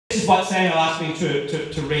This is what Samuel asked me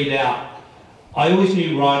to read out. I always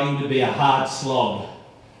knew writing to be a hard slog.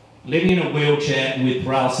 Living in a wheelchair and with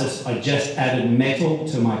paralysis, I just added metal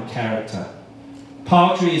to my character.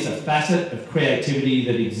 Poetry is a facet of creativity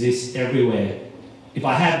that exists everywhere. If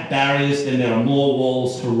I have barriers, then there are more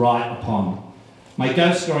walls to write upon. My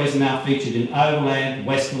ghost stories are now featured in Overland,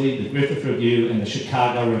 Westerly, the Griffith Review and the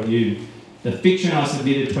Chicago Review. The fiction I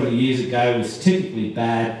submitted 20 years ago was typically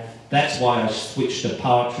bad. That's why I switched to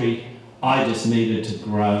poetry. I just needed to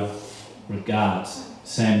grow. Regards,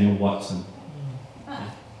 Samuel Watson.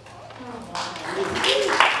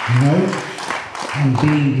 Notes on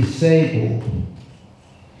Being Disabled,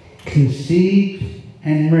 conceived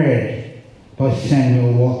and read by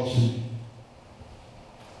Samuel Watson.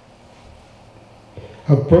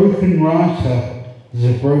 A broken writer is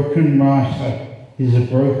a broken writer, is a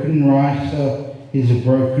broken writer, is a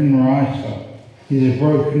broken writer, is a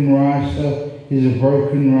broken writer, is a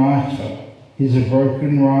broken writer, is a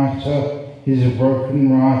broken writer, is a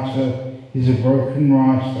broken writer, is a broken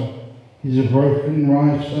writer, is a broken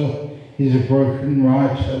writer, is a broken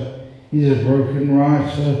writer, is a broken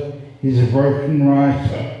writer, is a broken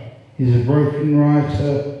writer, is a broken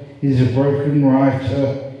writer, is a broken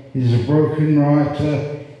writer, is a broken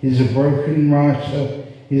writer, is a broken writer,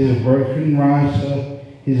 is a broken writer,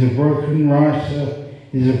 is a broken writer,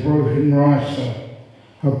 is a broken writer.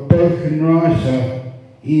 A broken writer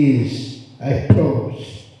is a poet.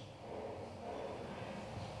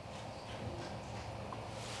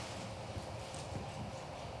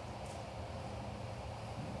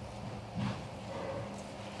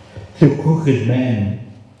 The Crooked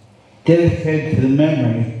Man, dedicated to the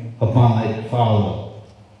memory of my late father.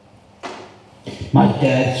 My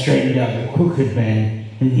dad straightened out the Crooked Man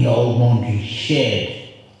in the old laundry shed.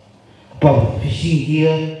 Above the fishing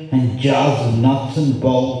gear and jars of nuts and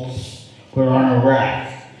bolts were on a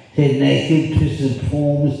rack. Their naked, twisted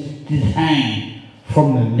forms did hang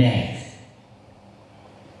from the neck.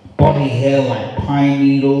 Body hair like pine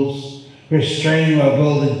needles, restrained by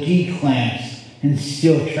velvet G-clamps and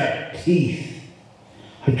steel-trapped teeth.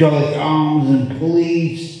 Hydraulic arms and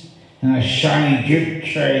pulleys, and a shiny drip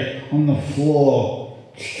tray on the floor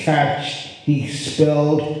to catch the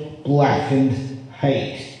expelled, blackened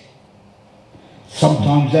hate.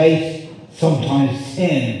 Sometimes 8, sometimes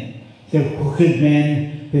 10, they're crooked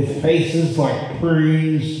men with faces like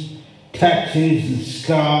prunes, tattoos and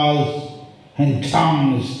scars, and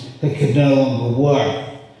tongues that could no longer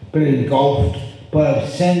work, but engulfed by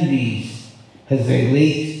obscenities as they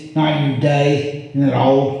leaked night and day in that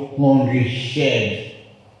old laundry shed.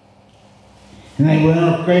 And they were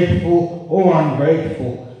not grateful or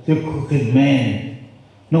ungrateful, they're crooked men,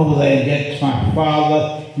 nor were they in debt to my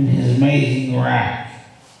father and his amazing rack.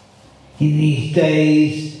 In these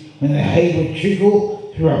days, when the hate would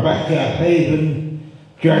trickle through our backyard haven,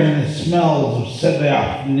 drowning the smells of Saturday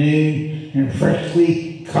afternoon and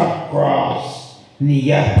freshly cut grass in the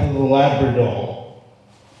yap of the Labrador,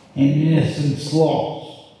 and innocence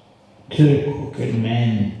lost to the crooked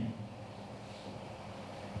men.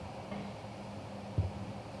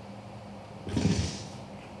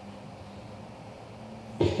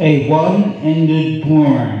 A one-ended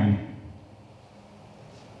boomerang.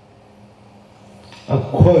 A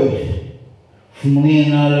quote from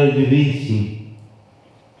Leonardo da Vinci.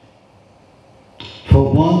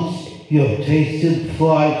 For once you have tasted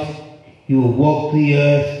flight, you will walk the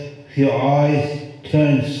earth with your eyes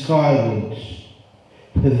turned skywards.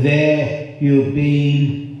 For there you have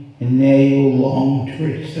been, and there you will long to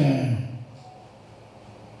return.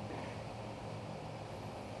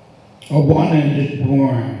 A one-ended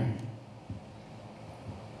boomerang.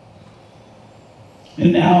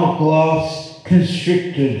 An hourglass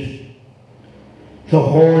constricted. The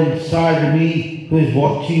whore inside of me was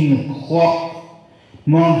watching the clock,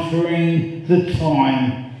 monitoring the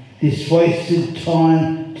time, this wasted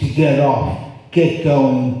time to get off, get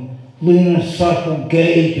going, lunar cycle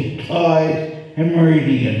gauge of tide and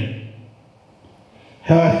meridian.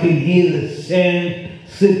 How I can hear the sand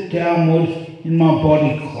slip downward in my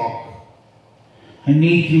body clock. I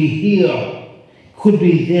need to be here, could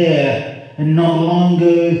be there, and not long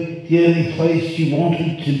ago the only place you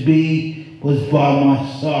wanted to be was by my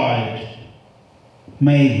side.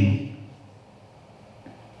 Maybe.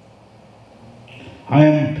 I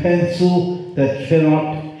am a pencil that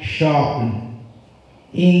cannot sharpen,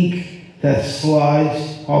 ink that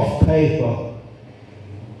slides off paper.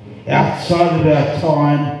 Outside of our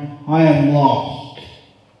time, I am lost,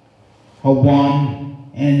 a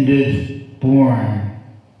one-ended boomerang.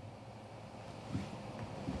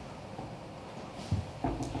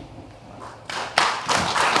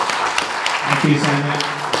 Thank you,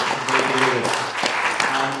 Samuel.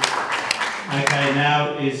 There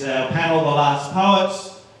now is our panel, The Last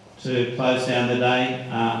Poets, to close down the day.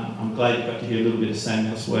 I'm glad you got to hear a little bit of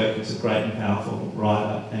Samuel's work. He's a great and powerful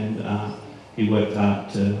writer, and he worked hard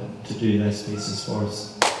to do those pieces for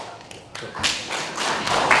us.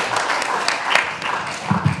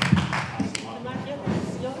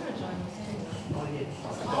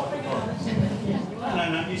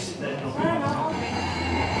 No, you sit there.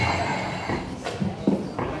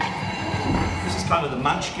 This is kind of the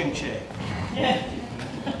munchkin chair. Yeah.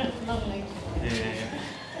 Lovely. Yeah.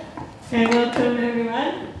 Okay, welcome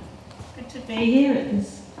everyone. Good to be here at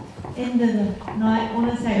this end of the night. I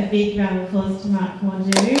want to say a big round of applause to Mark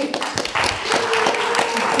Mordue. It's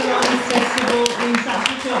the longest festival in such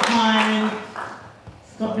a short time.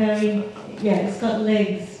 It's got it's got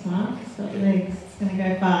legs, Mark. It's got legs. It's going to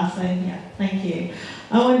go fast, so yeah, thank you.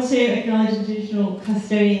 I want to acknowledge the traditional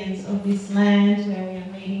custodians of this land where we are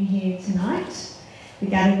meeting here tonight, the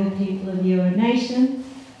Gadigal people of Eora Nation.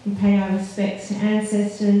 We pay our respects to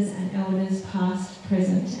ancestors and elders past,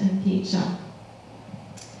 present and future.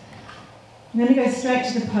 I'm going to go straight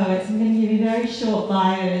to the poets. I'm going to give you very short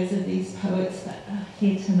bios of these poets that are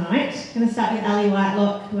here tonight. I'm going to start with Addi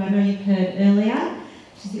Whitelock, who I know you've heard earlier.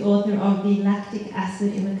 She's the author of The Lactic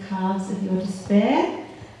Acid in the Calves of Your Despair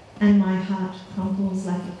and My Heart Crumples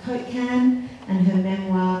Like a Coke Can, and her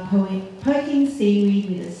memoir, Poking Seaweed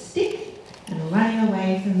with a Stick and Running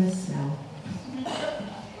Away from the Smell.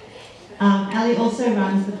 Ali also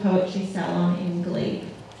runs the poetry salon in Glebe,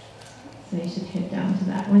 so you should head down to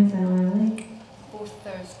that. When's that on, Ali? Fourth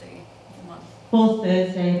Thursday of the month. Fourth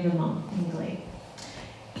Thursday of the month in Glebe.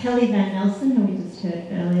 Kelly Van Nelson, who we just heard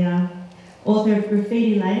earlier, author of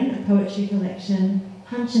Graffiti Lane, a poetry collection,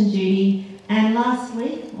 Punch and Judy, and last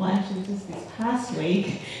week, well actually just this past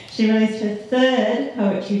week, she released her third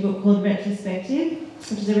poetry book called Retrospective,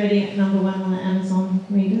 which is already at #1 on the Amazon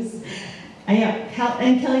readers.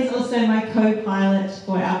 And Kelly's also my co-pilot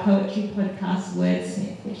for our poetry podcast,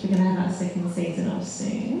 Wordsmith, which we're going to have our second season of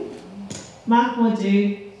soon. Mark Mordue.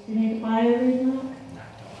 Do you need a bio read, Mark?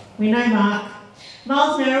 We know Mark.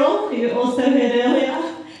 Miles Merrill, who you also heard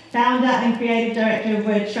earlier, founder and creative director of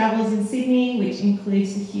Word Travels in Sydney, which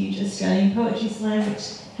includes the huge Australian Poetry Slam, which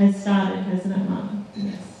has started, hasn't it, Mark?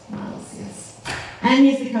 Yes, Miles, yes. And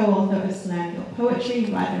he's the co-author of Slam Your Poetry,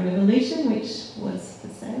 Write a Revolution, which was for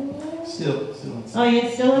sale. Still on sale. Oh yeah,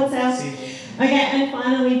 still on sale. Okay, and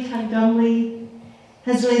finally, Tug Dumbly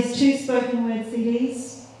has released 2 spoken word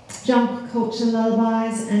CDs, Jump Culture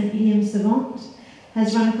Lullabies and Idiom Savant.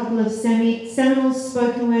 Has run a couple of seminal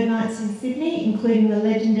spoken word nights in Sydney, including the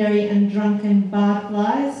legendary and drunken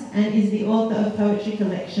Barflies, and is the author of poetry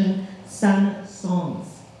collection Sun Songs.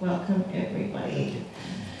 Welcome everybody.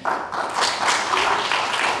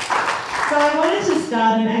 So I wanted to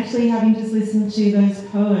start, and actually having just listened to those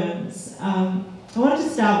poems, I wanted to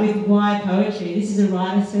start with why poetry. This is a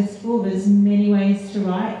writers' festival. There's many ways to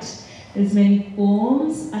write. There's many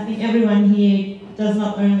forms. I think everyone here does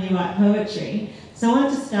not only write poetry. So I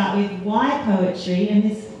wanted to start with why poetry, and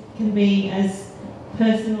this can be as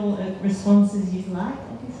personal a response as you'd like,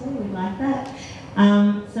 obviously, we'd like that.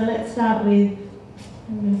 So let's start with,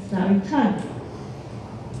 I'm going to start with Tug.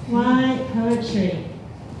 Why poetry?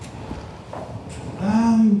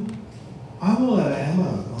 I'm all out of ammo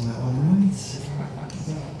on that one, really.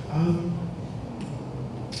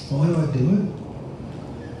 Why do I do it?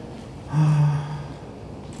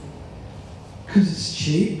 Because it's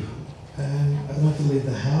cheap, and I don't have to leave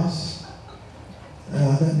the house, and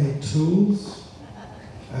I don't need tools,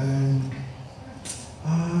 and I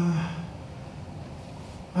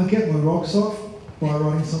get my rocks off by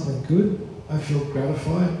writing something good. I feel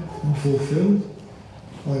gratified and fulfilled.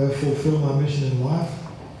 Like I fulfill my mission in life.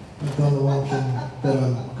 I've done the one thing that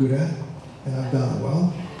I'm good at, and I've done it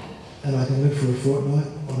well, and I can live for a fortnight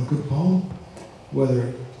on a good poem, whether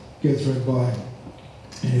it gets read by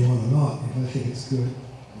anyone or not, if I think it's good.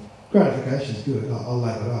 Gratification's good, I'll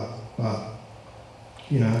lap it up, but,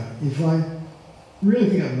 you know, if I really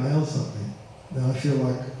think I've nailed something, then I feel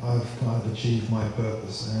like I've kind of achieved my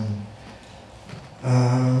purpose,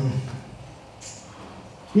 and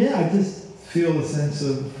yeah, I just feel a sense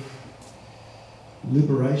of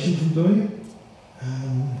liberation from doing it.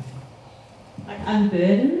 Like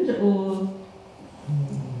unburdened, or?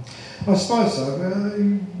 I suppose so.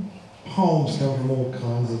 Poems come from all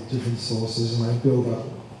kinds of different sources, and they build up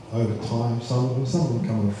over time. Some of them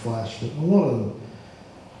come in a flash, but a lot of them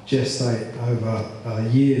gestate over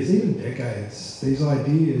years, even decades. These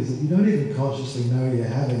ideas that you don't even consciously know you're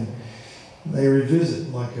having, they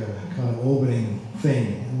revisit like a kind of orbiting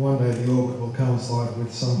thing, and one day the orbit will coincide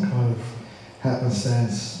with some kind of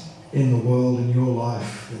happenstance in the world, in your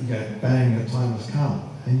life, that you go, bang, your time has come.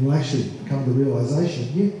 And you actually come to the realisation,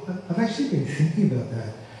 yeah, I've actually been thinking about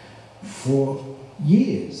that for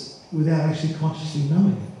years without actually consciously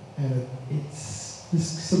knowing it. And it's this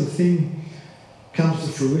sort of thing comes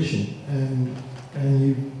to fruition, and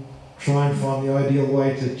you try and find the ideal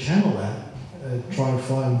way to channel that, try and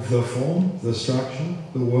find the form, the structure,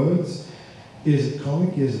 the words. Is it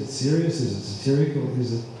comic? Is it serious? Is it satirical?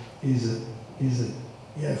 Is it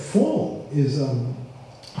yeah, form is,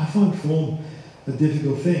 I find form a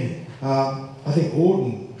difficult thing. I think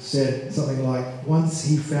Auden said something like, once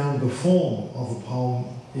he found the form of a poem,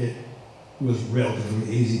 it was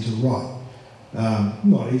relatively easy to write.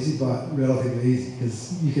 Not easy, but relatively easy,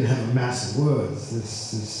 because you can have a mass of words,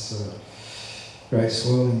 this great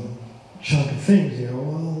swirling chunk of things. You know,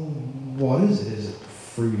 well, what is it? Is it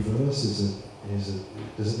free verse?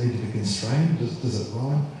 Does it need to be constrained? Does it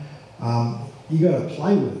rhyme? You got to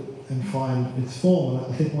play with it and find its form.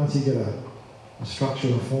 And I think once you get a structure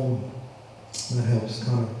and a form, that helps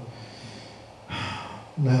kind of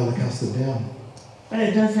nail the custard down. But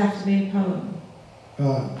it does have to be a poem.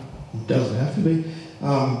 It doesn't have to be.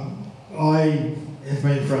 I have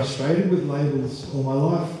been frustrated with labels all my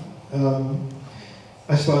life.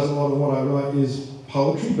 I suppose a lot of what I write is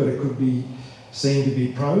poetry, but it could be seen to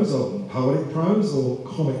be prose or poetic prose or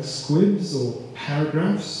comic squibs or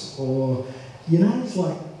paragraphs or, you know, it's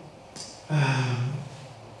like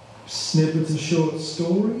snippets of short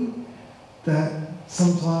story that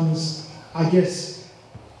sometimes, I guess,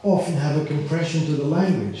 often have a compression to the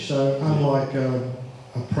language. So unlike a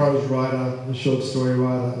prose writer, a short story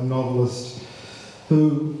writer, a novelist,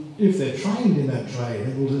 who, if they're trained in that trade,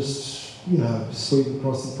 it will just, you know, sweep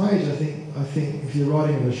across the page. I think if you're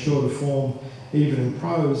writing in a shorter form, even in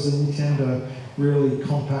prose, then you tend to really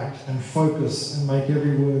compact and focus and make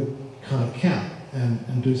every word kind of count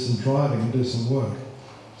and do some driving and do some work.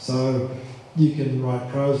 So you can write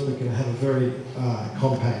prose, but can have a very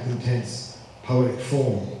compact, intense, poetic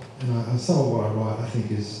form. And some of what I write, I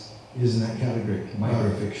think, is in that category.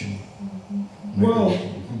 Microfiction. Well,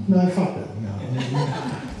 no, fuck that.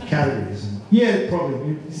 No. Categories. Yeah,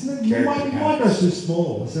 probably. Micro's too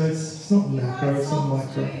small, so it's not macro, it's not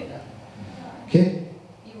micro. Okay?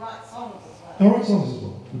 You write songs as well. I write songs as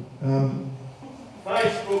well.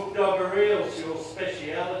 Facebook dogger reels, your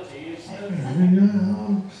speciality, isn't it?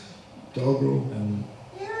 No, doggerel.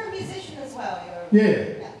 You're a musician as well.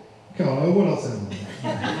 Yeah. Come on, what else am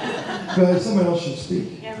I? But someone else should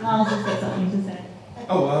speak. Yeah, Miles has got something to say.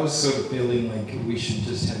 Oh, I was sort of feeling like we should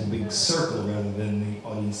just have a big circle rather than the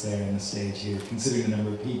audience there on the stage here, considering the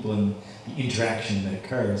number of people and the interaction that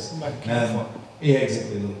occurs. Like a campfire. Yeah,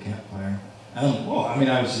 exactly, a little campfire. Well, I mean,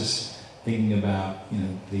 I was just thinking about, you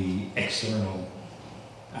know, the external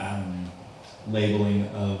labeling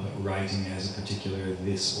of writing as a particular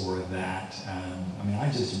this or that. I mean,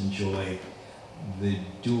 I just enjoy the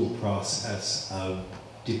dual process of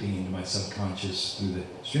dipping into my subconscious through the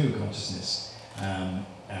stream of consciousness. I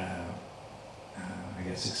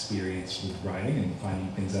guess experience with writing and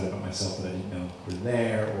finding things out about myself that I didn't know were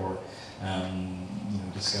there, or you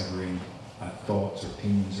know, discovering thoughts or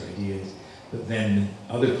opinions or ideas. But then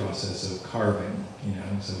the other process of carving, you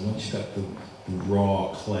know, so once you've got the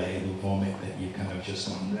raw clay, the vomit that you kind of just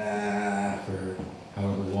gone for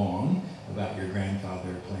however long about your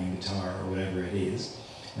grandfather playing guitar or whatever it is,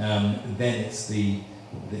 then it's the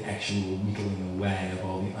actual whittling away of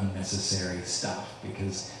all the unnecessary stuff,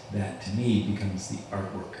 because that to me becomes the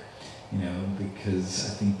artwork, you know, because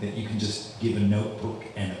I think that you can just give a notebook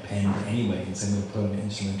and a pen to anybody and say, I'm going to put on an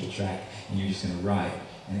instrumental track and you're just going to write,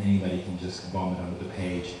 and anybody can just vomit onto the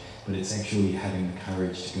page. But it's actually having the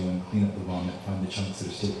courage to go and clean up the vomit, find the chunks that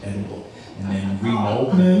are still edible, and then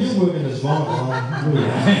remold Man, those. you're working this vomit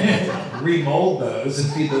on. Remold those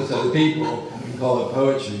and feed those to other people. We call it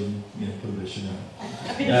poetry, and, you know, put a bit of sugar on it.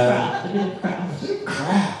 A bit of craft.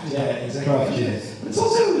 Craft, yeah, exactly. Craft, yes. But it's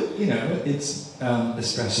also, you know, it's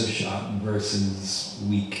espresso shot versus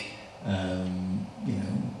weak, you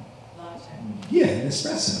know, yeah, an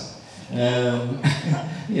espresso.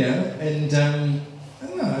 You know, and I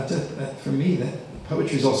don't know, that for me, that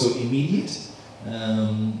poetry is also immediate.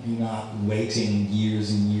 You're not waiting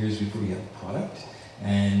years and years before you have a product,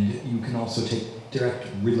 and you can also take direct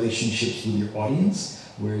relationships with your audience.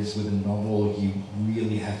 Whereas with a novel, you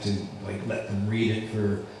really have to like let them read it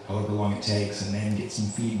for however long it takes, and then get some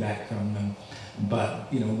feedback from them.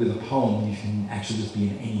 But you know, with a poem, you can actually just be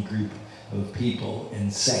in any group of people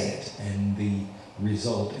and say it, and the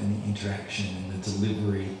result and the interaction and the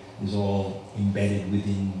delivery is all embedded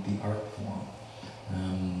within the art form.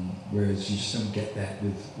 Whereas you just don't get that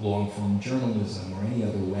with long-form journalism or any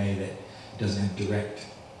other way that doesn't have direct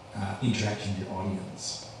interaction with your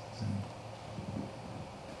audience. So.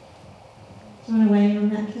 Do you want to weigh in on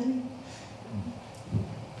that, Kelly?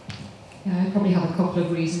 Yeah, I probably have a couple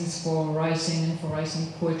of reasons for writing and for writing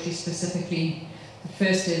poetry specifically. The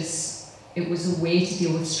first is it was a way to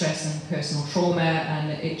deal with stress and personal trauma,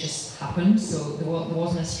 and it just happened. So there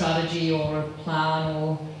wasn't a strategy or a plan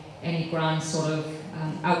or any grand sort of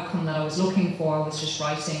outcome that I was looking for. I was just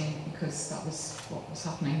writing because that was what was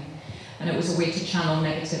happening. And it was a way to channel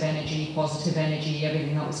negative energy, positive energy,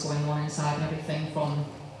 everything that was going on inside, and everything from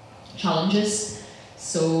challenges.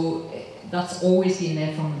 So that's always been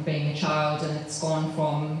there from being a child, and it's gone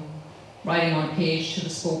from writing on a page to the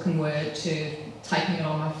spoken word to typing it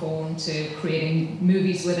on my phone to creating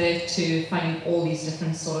movies with it to finding all these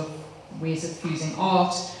different sort of ways of fusing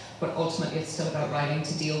art, but ultimately it's still about writing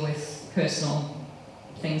to deal with personal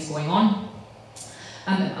things going on.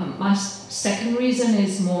 My second reason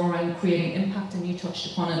is more around creating impact, and you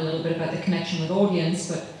touched upon it a little bit about the connection with audience,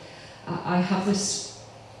 but I have this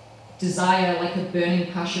desire, like a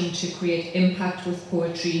burning passion, to create impact with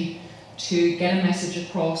poetry, to get a message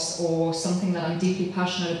across, or something that I'm deeply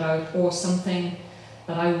passionate about, or something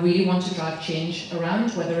that I really want to drive change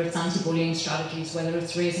around, whether it's anti-bullying strategies, whether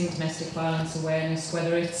it's raising domestic violence awareness,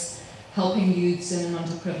 whether it's helping youths in an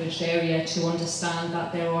underprivileged area to understand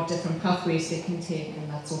that there are different pathways they can take, and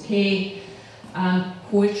that's okay. And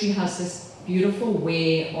poetry has this beautiful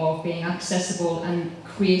way of being accessible and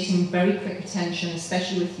creating very quick attention,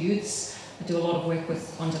 especially with youths. I do a lot of work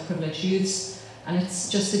with underprivileged youths, and it's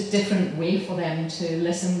just a different way for them to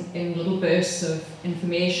listen in little bursts of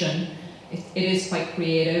information. It is quite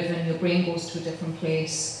creative, and your brain goes to a different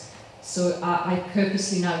place. So I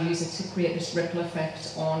purposely now use it to create this ripple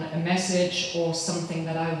effect on a message or something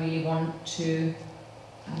that I really want to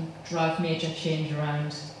drive major change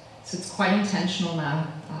around. So it's quite intentional now,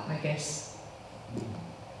 I guess.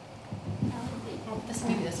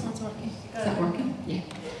 Maybe this one's working. Is that working? Yeah.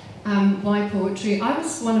 Why poetry? I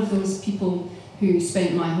was one of those people who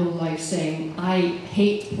spent my whole life saying, I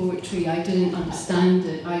hate poetry, I didn't understand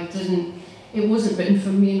it, it wasn't written for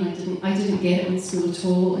me, and I didn't get it in school at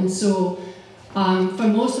all. And so for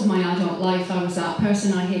most of my adult life I was that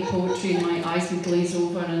person. I hate poetry, and my eyes would glaze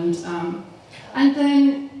over, and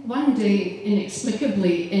then one day,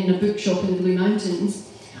 inexplicably, in a bookshop in the Blue Mountains,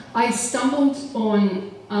 I stumbled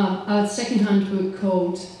on a second-hand book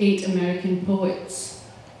called 8 American Poets.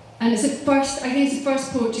 And it's I think it's the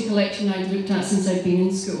first poetry collection I'd looked at since I'd been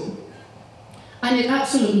in school. And it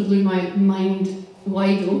absolutely blew my mind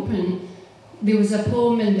wide open. There was a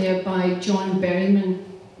poem in there by John Berryman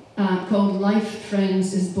called Life,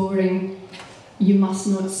 Friends, is Boring, You Must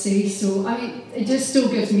Not Say So. I mean, it just still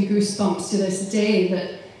gives me goosebumps to this day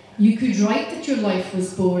that you could write that your life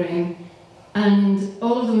was boring, and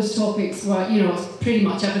all of those topics were, pretty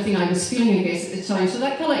much everything I was feeling, I guess, at the time. So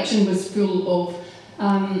that collection was full of,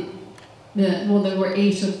 there were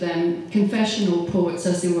 8 of them, confessional poets,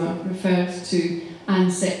 as they were referred to,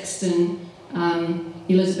 Anne Sexton,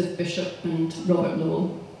 Elizabeth Bishop and Robert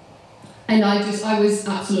Lowell. And I was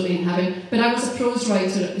absolutely in heaven. But I was a prose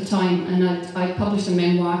writer at the time, and I published a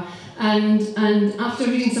memoir. And after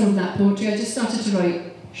reading some of that poetry, I just started to write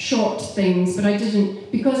short things, but I didn't,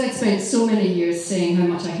 because I'd spent so many years saying how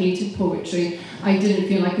much I hated poetry, I didn't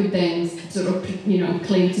feel I could then sort of,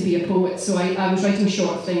 claim to be a poet. So I was writing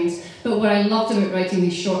short things. But what I loved about writing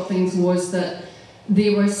these short things was that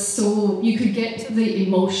they were you could get to the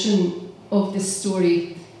emotion of the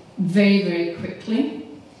story very, very quickly.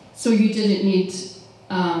 So you didn't need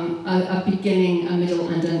a beginning, a middle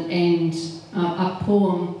and an end. A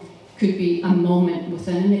poem could be a moment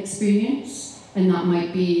within an experience, and that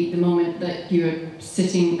might be the moment that you're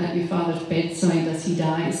sitting at your father's bedside as he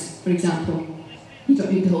dies, for example. You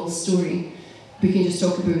don't need the whole story. We can just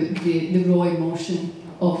talk about the raw emotion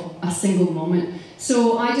of a single moment.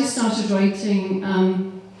 So I just started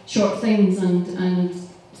writing short things, and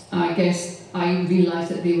I guess I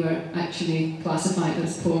realised that they were actually classified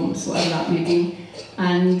as poems, whatever that may be.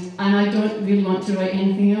 And I don't really want to write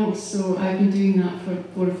anything else, so I've been doing that for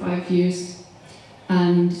 4 or 5 years.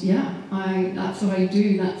 And yeah, that's what I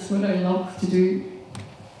do, that's what I love to do.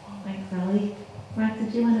 Thanks, Ali. Mark,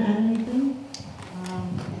 did you want to add anything?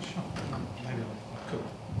 Maybe I could.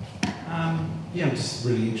 Yeah, I'm just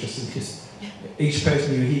really interested because each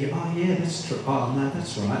person you hear, oh yeah, that's true, oh no,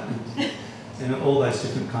 that's right. And all those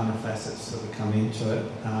different kind of facets sort of come into it.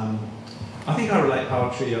 I think I relate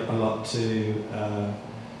poetry a lot to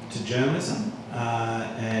journalism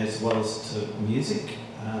as well as to music.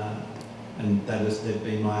 and they've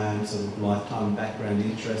been my own sort of lifetime background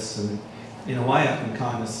interests. And in a way, I can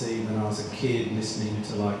kind of see when I was a kid listening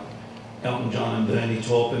to like Elton John and Bernie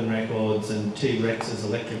Taupin records and T-Rex's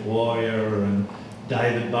Electric Warrior and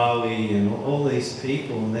David Bowie and all these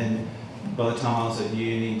people, and then by the time I was at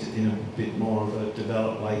uni, in a bit more of a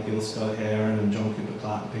developed way, Gil Scott-Heron and John Cooper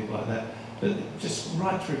Clarke and people like that. But just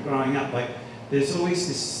right through growing up, like there's always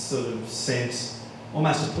this sort of sense,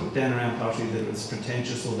 almost to put down around poetry that it was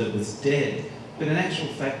pretentious or that it was dead. But in actual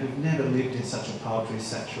fact, we've never lived in such a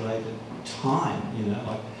poetry-saturated time. You know,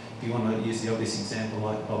 like if you want to use the obvious example,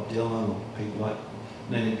 like Bob Dylan or people like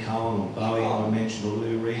Leonard Cohen or Bowie, I mentioned, or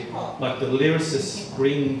Lou Reed. Like the lyricists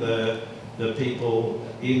bring the people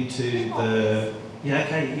into the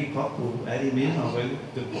hip hop or Addi in, or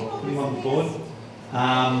put him on the board.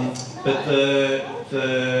 But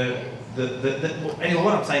anyway,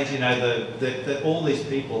 what I'm saying is, you know, that all these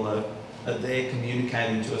people are there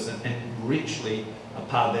communicating to us and richly a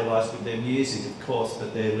part of their lives with their music, of course,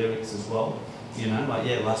 but their lyrics as well. You know, like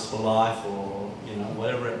Lust for Life, or you know,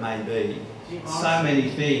 whatever it may be. So many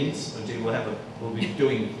things. We'll be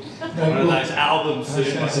doing one of those albums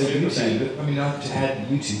soon. I was going to say YouTube, but I mean, to add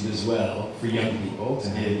YouTube as well for young people, to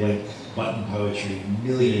have like button poetry,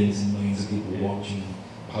 millions and millions of people watching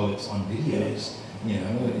poets on videos, you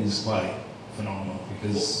know, is quite phenomenal.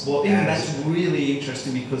 Because even that's really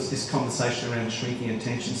interesting, because this conversation around shrinking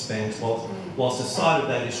attention spans, whilst a side of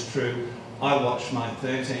that is true, I watched my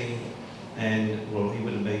 13 and, well, he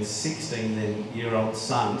would have been 16 then, year-old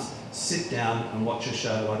sons sit down and watch a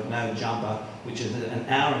show like No Jumper, which is an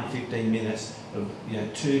hour and 15 minutes of, you know,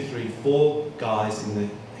 2, 3, 4 guys in the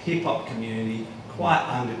hip-hop community, quite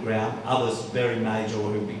underground, others very major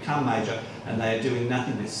or who become major, and they are doing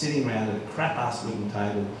nothing but sitting around at a crap-ass wooden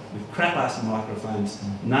table with crap-ass microphones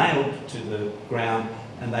nailed to the ground,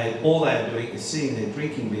 and all they are doing is sitting there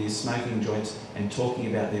drinking beers, smoking joints, and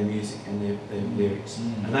talking about their music and their lyrics.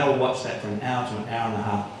 And they will watch that for an hour to an hour and a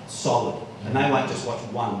half solid. And they won't just watch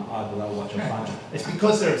one either, they'll watch a bunch. It's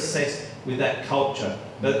because they're obsessed with that culture.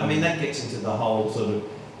 But I mean, that gets into the whole sort of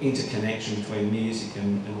interconnection between music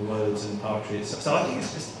and words and poetry. So I think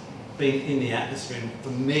it's just been in the atmosphere. And for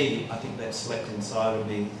me, I think that slept inside of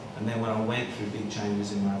me. And then when I went through big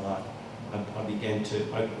changes in my life,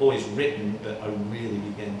 I'd always written, but I really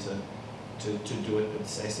began to do it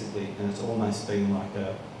obsessively. And it's almost been like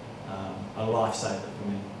a lifesaver for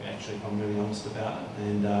me, actually, if I'm really honest about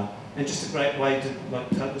it. And just a great way to, like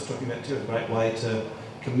Tug was talking about too, a great way to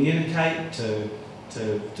communicate, to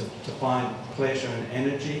find pleasure and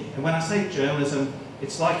energy. And when I say journalism,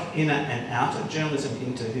 it's like inner and outer journalism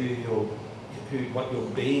into what your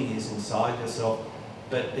being is inside yourself.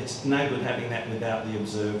 But it's no good having that without the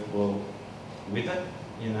observed world with it,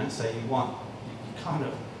 you know. So you kind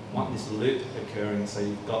of want this loop occurring. So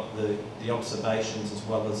you've got the observations as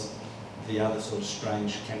well as the other sort of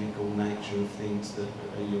strange chemical nature of things that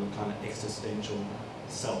are your kind of existential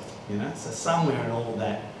self, you know. So somewhere in all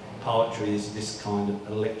that, poetry is this kind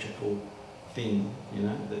of electrical thing, you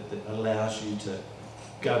know, that allows you to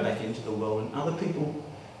go back into the world. And other people,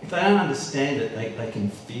 if they don't understand it, they can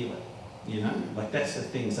feel it, you know. Like that's the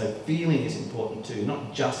thing. So feeling is important too,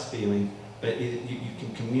 not just feeling, but you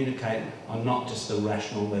can communicate on not just a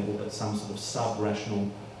rational level, but some sort of sub-rational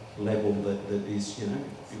level that is, you know,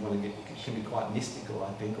 if you want to get, it can be quite mystical,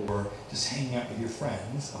 I think. Or just hanging out with your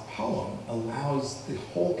friends, a poem allows the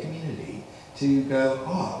whole community to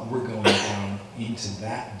go, we're going down into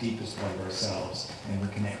that deepest part of ourselves, and we're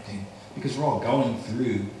connecting. Because we're all going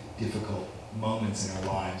through difficult moments in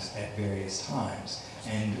our lives at various times,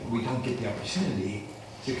 and we don't get the opportunity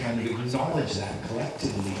to kind of acknowledge that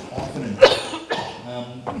collectively often enough.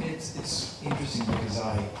 It's interesting because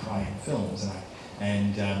I cry in films,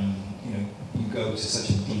 and you know, you go to such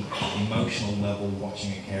a deep emotional level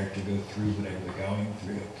watching a character go through whatever they're going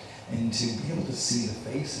through, and to be able to see the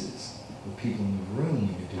faces of people in the room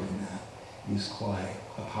when you're doing that is quite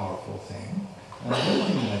a powerful thing. And the other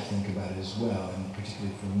thing that I think about it as well, and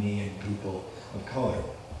particularly for me and people of color,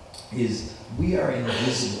 is we are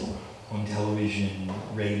invisible on television,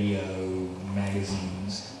 radio,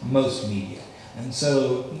 magazines, most media. And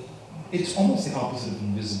so it's almost the opposite of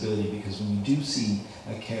invisibility, because when you do see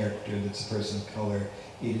a character that's a person of color,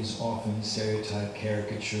 it is often stereotype,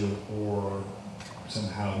 caricature, or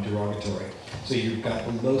somehow derogatory. So you've got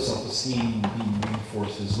the low self-esteem being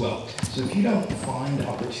reinforced as well. So if you don't find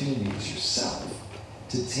opportunities yourself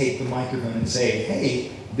to take the microphone and say,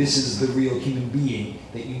 hey, this is the real human being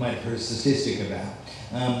that you might have heard a statistic about,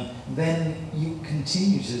 then you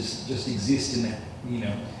continue to just exist in that, you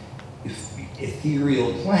know,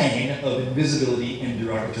 ethereal plane of invisibility and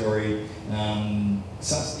derogatory,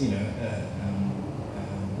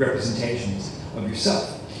 representations of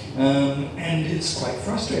yourself. And it's quite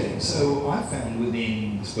frustrating. So I found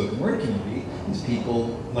within the spoken word community is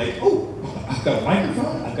people like, oh, I've got a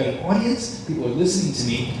microphone, I've got an audience, people are listening to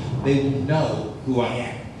me, they will know who I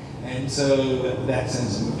am. And so that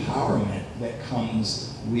sense of empowerment that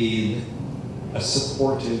comes with a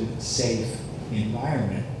supportive, safe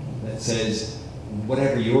environment that says,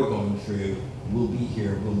 whatever you're going through, we'll be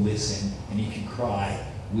here, we'll listen, and you can cry,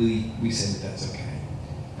 we say that that's okay.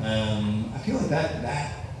 I feel like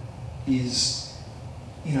that is,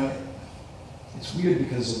 you know, it's weird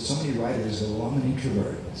because so many writers go, well, I'm an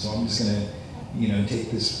introvert, so I'm just gonna, you know, take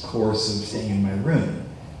this course of staying in my room.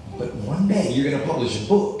 But one day you're gonna publish a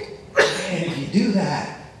book, and if you do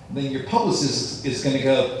that, then your publicist is gonna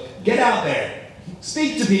go, get out there,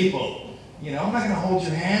 speak to people. You know, I'm not gonna hold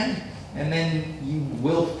your hand, and then you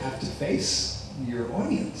will have to face your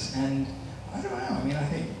audience. And I don't know, I mean, I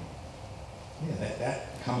think, yeah,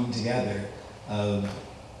 that coming together of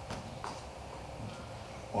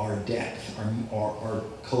our depth, our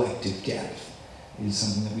collective depth, is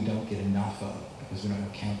something that we don't get enough of because we don't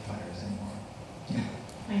have campfires anymore. Yeah.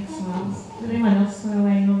 Thanks, Miles. Did anyone else want to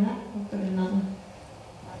weigh in on that? I've got another.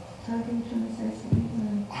 Tug, are you trying to say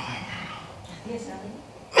something? Yes, Addi.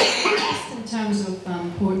 Just in terms of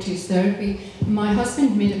poetry as therapy, my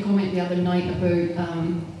husband made a comment the other night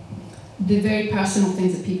about the very personal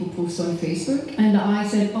things that people post on Facebook, and I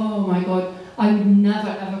said, oh my God, I would never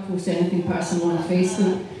ever post anything personal on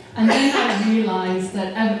Facebook. And then I realised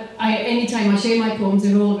that anytime I share my poems,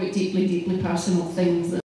 they're all about deeply, deeply personal things that